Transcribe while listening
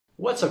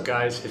What's up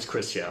guys, it's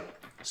Chris here.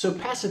 So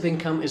passive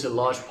income is a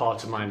large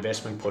part of my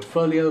investment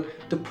portfolio.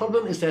 The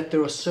problem is that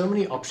there are so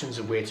many options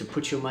of where to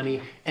put your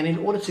money, and in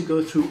order to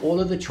go through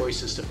all of the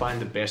choices to find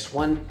the best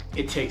one,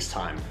 it takes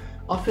time.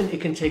 Often it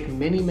can take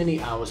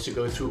many hours to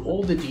go through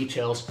all the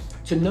details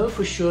to know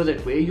for sure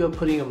that where you're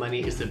putting your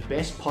money is the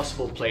best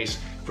possible place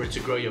for it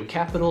to grow your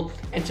capital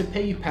and to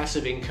pay you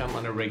passive income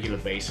on a regular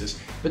basis.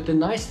 But the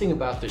nice thing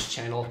about this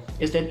channel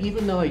is that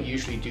even though I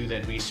usually do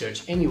that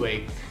research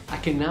anyway, I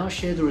can now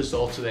share the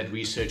results of that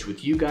research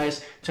with you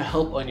guys to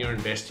help on your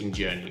investing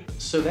journey.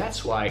 So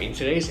that's why in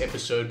today's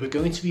episode, we're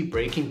going to be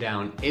breaking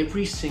down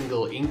every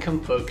single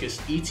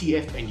income-focused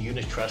ETF and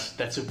unit trust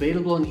that's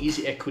available on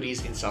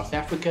EasyEquities in South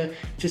Africa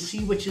to see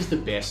which is the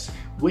best,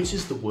 which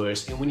is the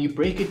worst, and when you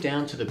break it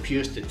down to the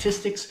pure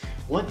statistics,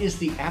 what is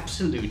the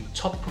absolute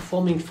top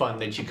performing fund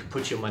that you could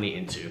put your money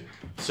into.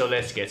 So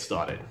let's get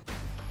started.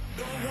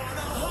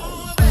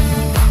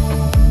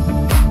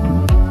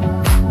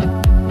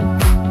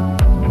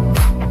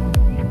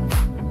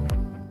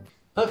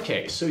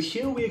 Okay, so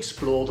here we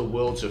explore the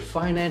worlds of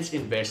finance,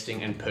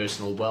 investing, and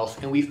personal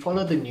wealth, and we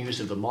follow the news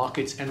of the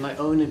markets and my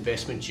own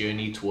investment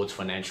journey towards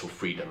financial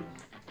freedom.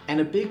 And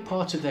a big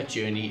part of that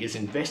journey is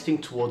investing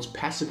towards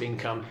passive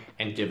income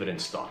and dividend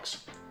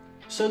stocks.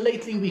 So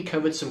lately we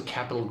covered some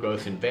capital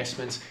growth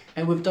investments,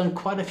 and we've done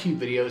quite a few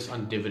videos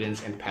on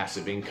dividends and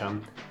passive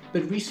income.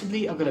 But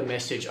recently I got a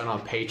message on our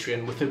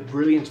Patreon with a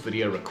brilliant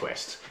video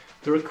request.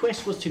 The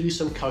request was to do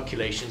some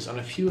calculations on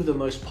a few of the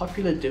most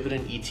popular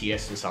dividend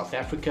ETFs in South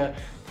Africa.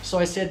 So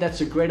I said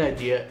that's a great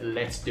idea,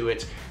 let's do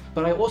it.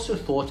 But I also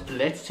thought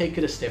let's take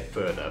it a step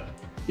further.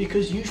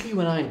 Because usually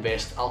when I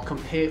invest, I'll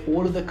compare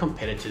all of the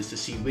competitors to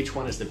see which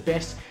one is the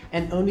best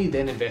and only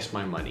then invest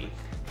my money.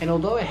 And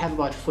although I have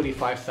about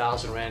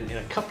 45,000 Rand in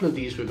a couple of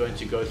these we're going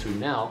to go through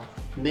now,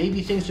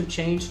 maybe things have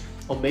changed,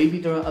 or maybe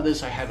there are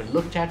others I haven't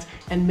looked at,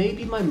 and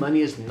maybe my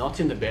money is not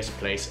in the best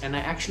place and I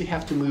actually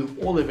have to move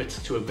all of it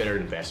to a better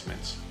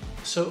investment.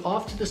 So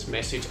after this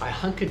message, I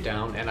hunkered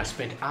down and I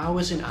spent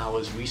hours and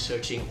hours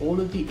researching all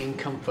of the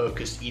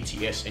income-focused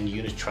ETFs and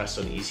unit trusts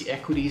on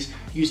EasyEquities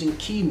using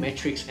key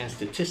metrics and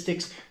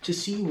statistics to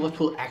see what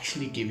will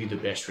actually give you the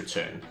best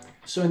return.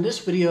 So in this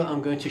video,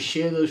 I'm going to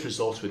share those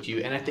results with you,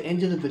 and at the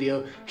end of the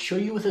video, show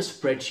you with a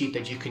spreadsheet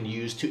that you can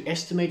use to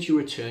estimate your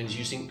returns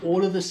using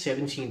all of the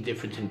 17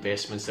 different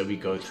investments that we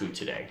go through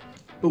today.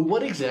 But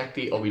what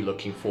exactly are we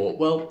looking for?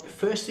 Well,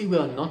 firstly, we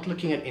are not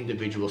looking at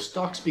individual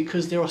stocks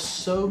because there are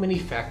so many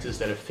factors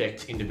that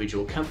affect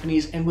individual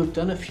companies, and we've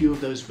done a few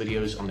of those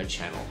videos on the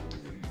channel.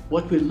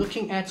 What we're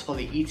looking at are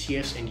the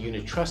ETFs and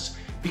unit trusts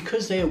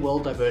because they are well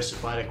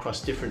diversified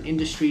across different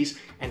industries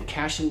and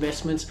cash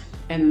investments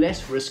and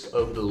less risk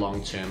over the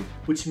long term,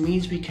 which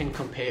means we can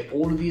compare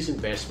all of these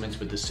investments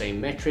with the same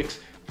metrics,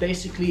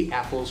 basically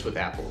apples with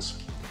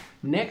apples.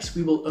 Next,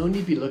 we will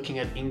only be looking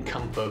at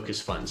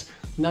income-focused funds.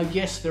 Now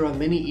yes, there are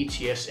many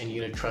ETFs and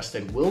unit trusts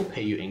that will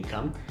pay you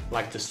income,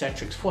 like the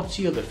Satrix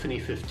 40 or the FINI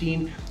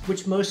 15,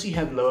 which mostly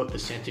have lower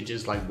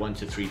percentages like 1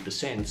 to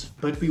 3%.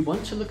 But we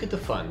want to look at the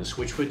funds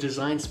which were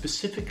designed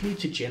specifically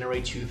to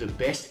generate you the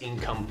best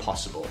income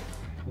possible.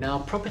 Now,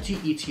 property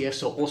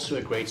ETFs are also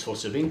a great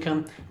source of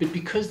income, but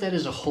because that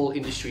is a whole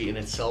industry in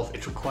itself,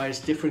 it requires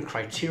different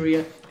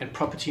criteria and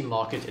property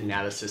market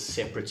analysis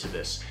separate to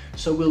this.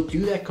 So we'll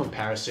do that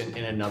comparison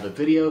in another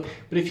video,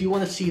 but if you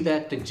want to see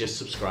that, then just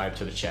subscribe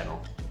to the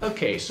channel.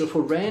 Okay, so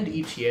for Rand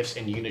ETFs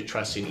and unit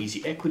trusts in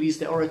EasyEquities,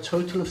 there are a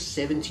total of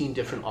 17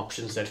 different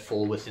options that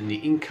fall within the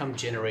income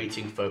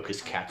generating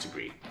focus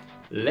category.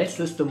 Let's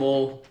list them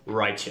all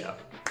right here.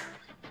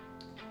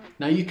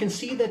 Now you can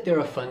see that there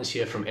are funds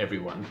here from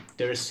everyone.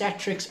 There is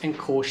Satrix and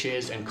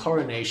CoreShares and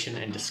Coronation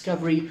and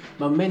Discovery,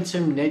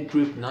 Momentum,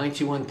 Nedgroup,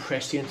 91,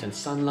 Prescient and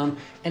Sanlam,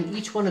 and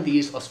each one of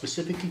these are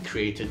specifically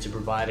created to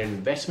provide an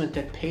investment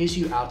that pays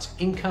you out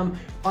income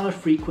on a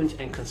frequent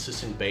and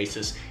consistent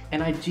basis,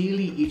 and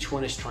ideally each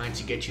one is trying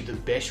to get you the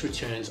best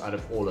returns out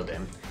of all of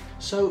them.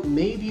 So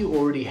maybe you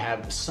already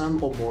have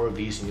some or more of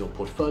these in your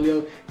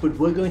portfolio, but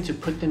we're going to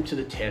put them to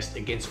the test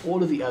against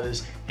all of the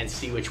others and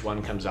see which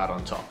one comes out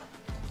on top.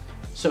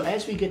 So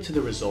as we get to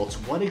the results,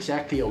 what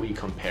exactly are we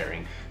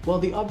comparing? Well,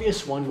 the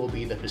obvious one will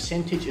be the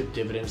percentage of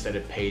dividends that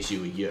it pays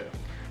you a year.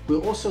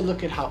 We'll also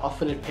look at how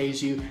often it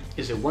pays you.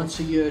 Is it once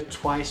a year,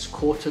 twice,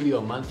 quarterly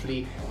or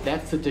monthly?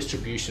 That's the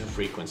distribution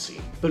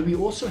frequency. But we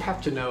also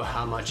have to know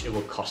how much it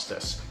will cost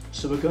us.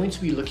 So we're going to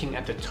be looking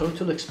at the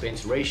total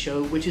expense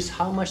ratio, which is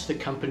how much the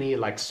company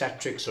like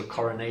Satrix or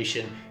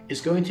Coronation is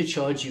going to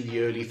charge you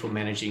yearly for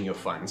managing your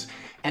funds.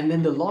 And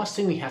then the last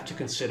thing we have to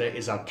consider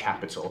is our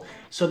capital.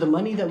 So the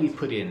money that we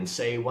put in,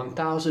 say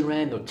 1,000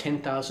 Rand or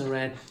 10,000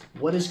 Rand,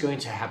 what is going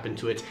to happen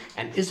to it?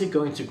 And is it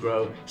going to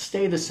grow,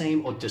 stay the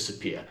same or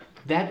disappear?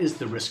 That is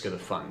the risk of the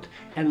fund.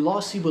 And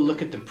lastly, we'll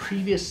look at the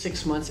previous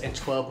 6 months and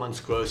 12 months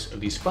growth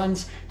of these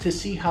funds to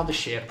see how the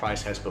share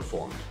price has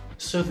performed.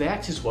 So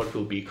that is what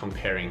we'll be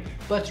comparing.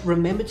 But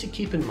remember to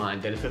keep in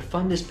mind that if a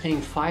fund is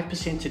paying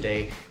 5%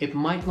 today, it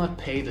might not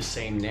pay the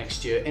same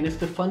next year. And if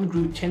the fund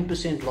grew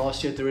 10%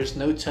 last year, there is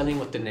no telling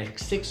what the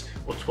next 6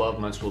 or 12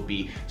 months will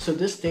be. So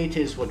this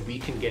data is what we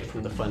can get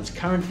from the funds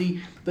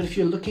currently. But if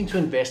you're looking to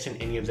invest in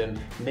any of them,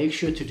 make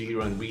sure to do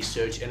your own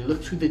research and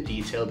look through the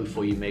detail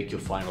before you make your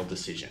final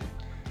decision.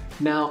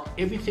 Now,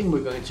 everything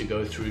we're going to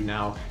go through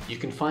now, you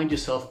can find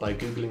yourself by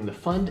Googling the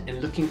fund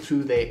and looking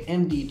through their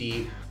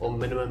MDD or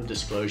minimum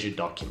disclosure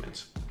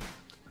document.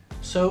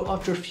 So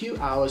after a few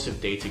hours of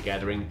data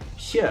gathering,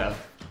 here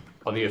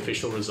are the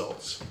official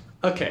results.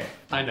 Okay,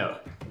 I know,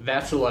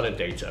 that's a lot of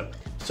data.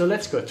 So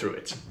let's go through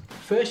it.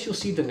 First, you'll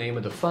see the name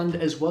of the fund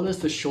as well as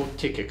the short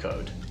ticker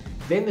code.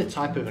 Then the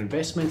type of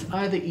investment,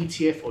 either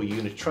ETF or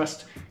unit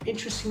trust.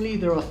 Interestingly,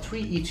 there are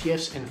 3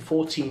 ETFs and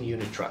 14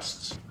 unit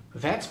trusts.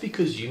 That's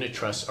because unit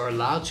trusts are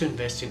allowed to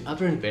invest in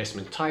other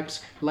investment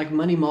types like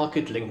money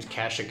market linked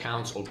cash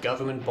accounts or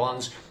government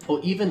bonds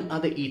or even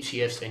other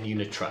ETFs and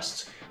unit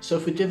trusts. So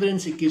for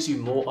dividends, it gives you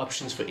more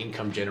options for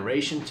income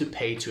generation to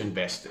pay to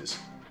investors.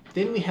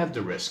 Then we have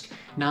the risk.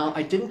 Now,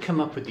 I didn't come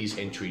up with these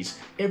entries.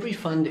 Every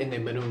fund in their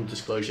minimum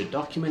disclosure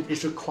document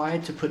is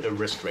required to put a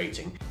risk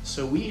rating.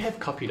 So we have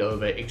copied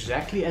over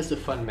exactly as the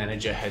fund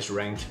manager has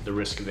ranked the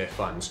risk of their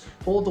funds,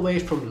 all the way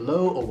from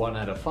low or 1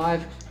 out of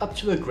 5 up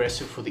to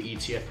aggressive for the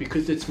ETF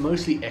because it's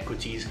mostly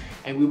equities,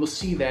 and we will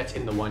see that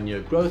in the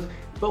 1-year growth,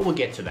 but we'll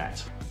get to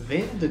that.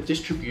 Then the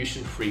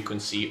distribution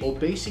frequency, or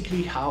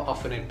basically how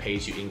often it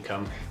pays you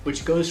income,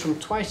 which goes from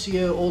twice a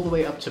year all the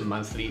way up to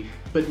monthly,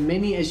 but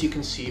many, as you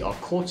can see, are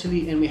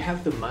quarterly, and we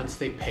have the months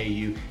they pay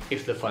you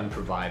if the fund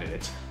provided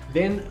it.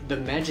 Then the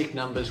magic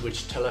numbers,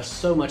 which tell us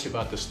so much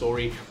about the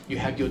story. You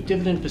have your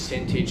dividend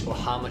percentage, or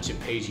how much it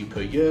pays you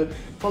per year,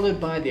 followed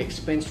by the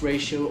expense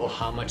ratio, or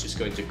how much it's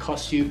going to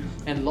cost you,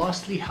 and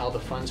lastly how the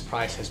fund's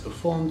price has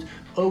performed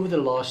over the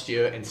last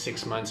year and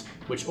 6 months,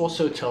 which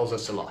also tells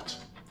us a lot.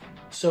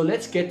 So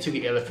let's get to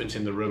the elephant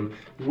in the room.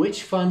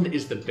 Which fund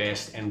is the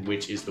best and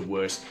which is the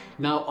worst?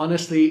 Now,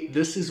 honestly,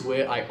 this is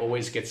where I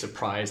always get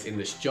surprised in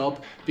this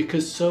job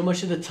because so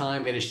much of the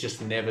time it is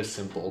just never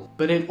simple.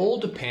 But it all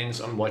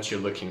depends on what you're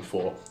looking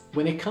for.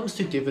 When it comes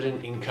to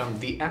dividend income,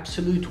 the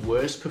absolute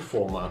worst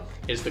performer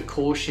is the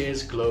Core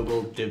Shares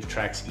Global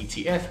DivTrax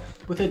ETF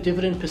with a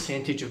dividend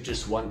percentage of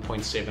just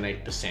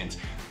 1.78%.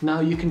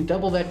 Now, you can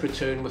double that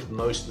return with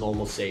most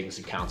normal savings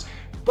accounts.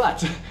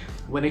 But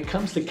when it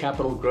comes to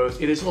capital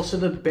growth, it is also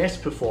the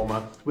best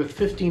performer with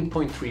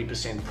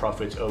 15.3%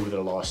 profit over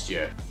the last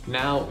year.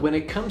 Now, when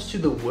it comes to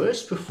the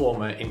worst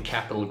performer in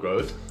capital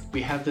growth,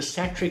 we have the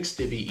Satrix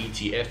Divi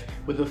ETF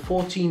with a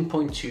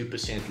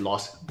 14.2%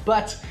 loss.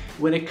 But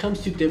when it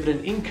comes to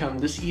dividend income,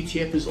 this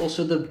ETF is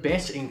also the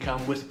best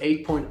income with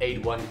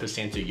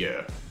 8.81% a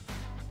year.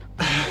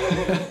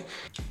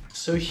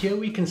 So here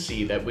we can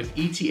see that with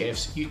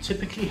ETFs, you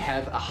typically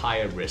have a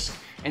higher risk,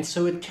 and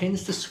so it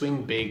tends to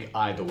swing big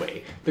either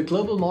way. The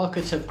global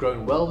markets have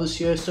grown well this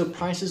year, so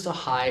prices are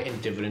high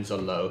and dividends are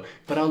low,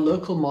 but our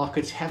local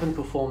markets haven't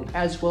performed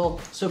as well,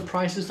 so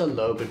prices are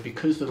low, but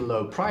because of the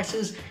low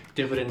prices,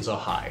 dividends are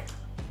high.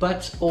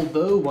 But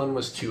although one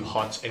was too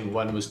hot and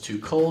one was too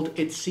cold,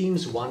 it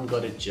seems one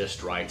got it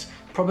just right.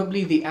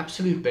 Probably the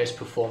absolute best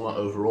performer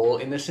overall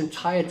in this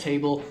entire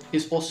table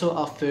is also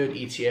our third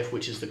ETF,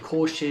 which is the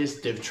Core Shares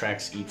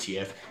DivTrax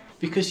ETF,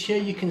 because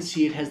here you can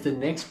see it has the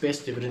next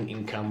best dividend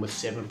income with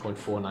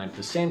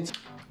 7.49%,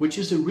 which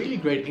is a really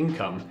great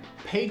income,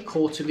 paid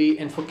quarterly,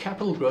 and for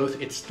capital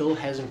growth it still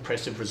has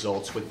impressive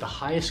results with the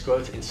highest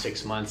growth in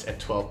 6 months at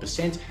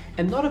 12%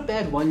 and not a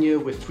bad 1 year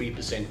with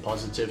 3%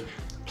 positive,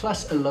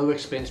 plus a low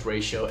expense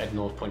ratio at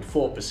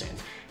 0.4%.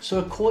 So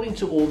according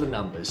to all the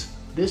numbers,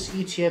 this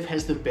ETF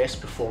has the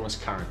best performance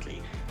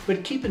currently.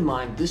 But keep in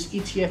mind, this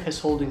ETF has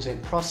holdings in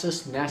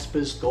Process,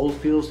 Naspers,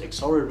 Goldfields,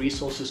 Exora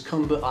Resources,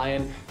 Kumba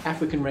Iron,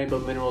 African Rainbow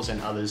Minerals,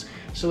 and others.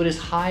 So it is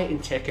high in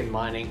tech and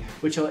mining,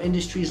 which are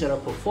industries that are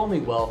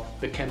performing well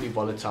but can be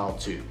volatile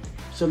too.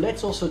 So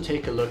let's also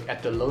take a look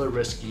at the lower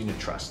risk unit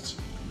trusts.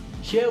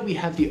 Here we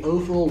have the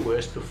overall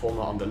worst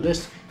performer on the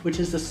list, which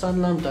is the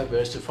Sanlam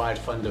Diversified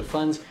Fund of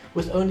Funds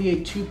with only a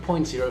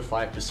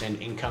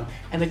 2.05% income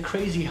and a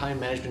crazy high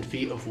management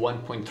fee of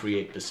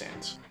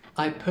 1.38%.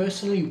 I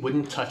personally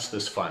wouldn't touch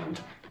this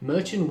fund.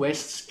 Merchant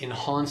West's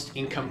Enhanced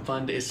Income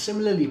Fund is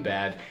similarly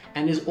bad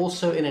and is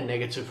also in a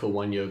negative for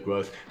 1 year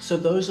growth, so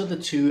those are the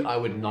two I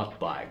would not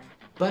buy.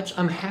 But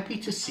I'm happy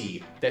to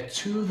see that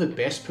 2 of the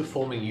best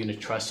performing unit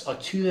trusts are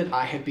 2 that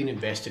I have been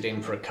invested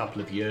in for a couple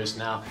of years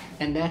now,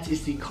 and that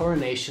is the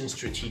Coronation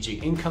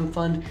Strategic Income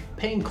Fund,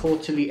 paying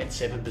quarterly at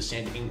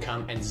 7%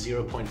 income and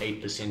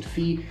 0.8%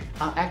 fee.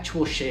 Our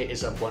actual share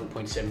is up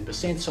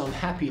 1.7%, so I'm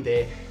happy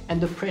there, and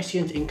the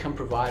Prescient Income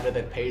Provider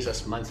that pays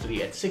us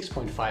monthly at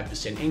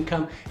 6.5%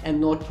 income and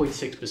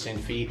 0.6%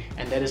 fee,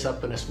 and that is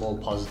up in a small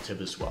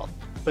positive as well.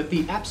 But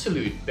the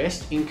absolute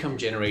best income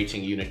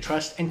generating unit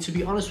trust, and to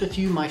be honest with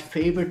you, my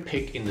favorite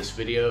pick in this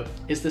video,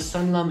 is the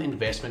Sanlam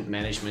Investment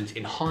Management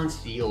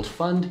Enhanced Yield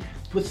Fund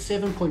with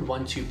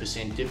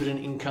 7.12% dividend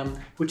income,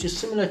 which is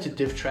similar to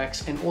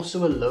DivTrax, and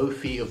also a low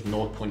fee of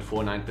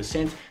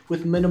 0.49%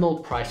 with minimal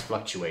price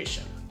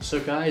fluctuation. So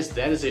guys,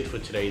 that is it for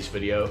today's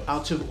video.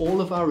 Out of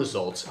all of our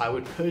results, I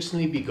would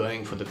personally be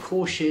going for the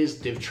Core Shares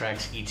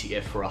DivTrax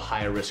ETF for a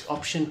higher risk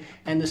option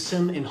and the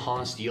SIM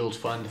Enhanced Yield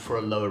Fund for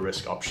a lower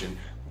risk option.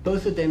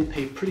 Both of them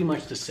pay pretty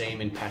much the same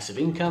in passive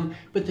income,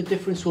 but the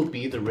difference will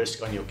be the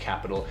risk on your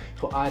capital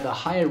for either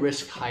higher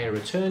risk, higher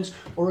returns,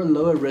 or a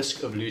lower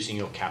risk of losing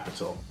your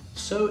capital.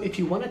 So if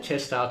you want to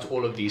test out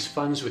all of these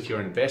funds with your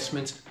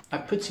investments,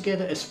 I've put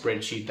together a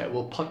spreadsheet that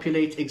will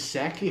populate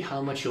exactly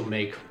how much you'll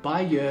make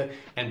by year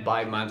and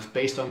by month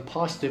based on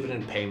past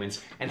dividend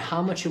payments and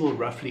how much it will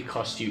roughly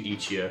cost you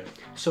each year.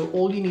 So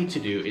all you need to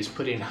do is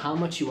put in how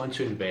much you want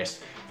to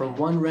invest from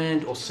 1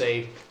 Rand, or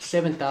say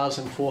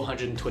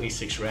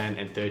 7,426 Rand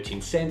and 13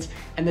 cents,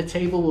 and the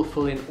table will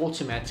fill in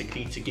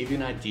automatically to give you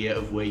an idea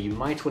of where you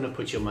might want to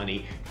put your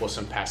money for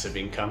some passive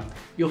income.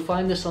 You'll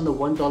find this on the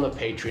 $1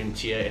 Patreon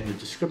tier in the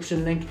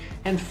description link,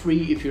 and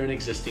free if you're an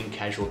existing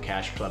Casual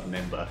Cash Club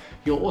member.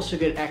 You'll also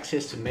get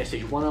access to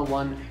message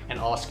one-on-one and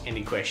ask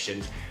any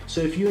questions.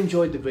 So if you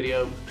enjoyed the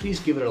video, please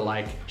give it a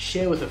like,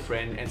 share with a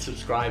friend, and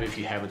subscribe if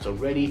you haven't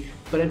already.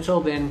 But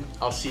until then,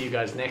 I'll see you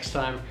guys next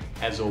time,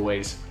 as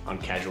always, on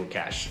Casual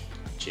Cash.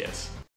 Cheers.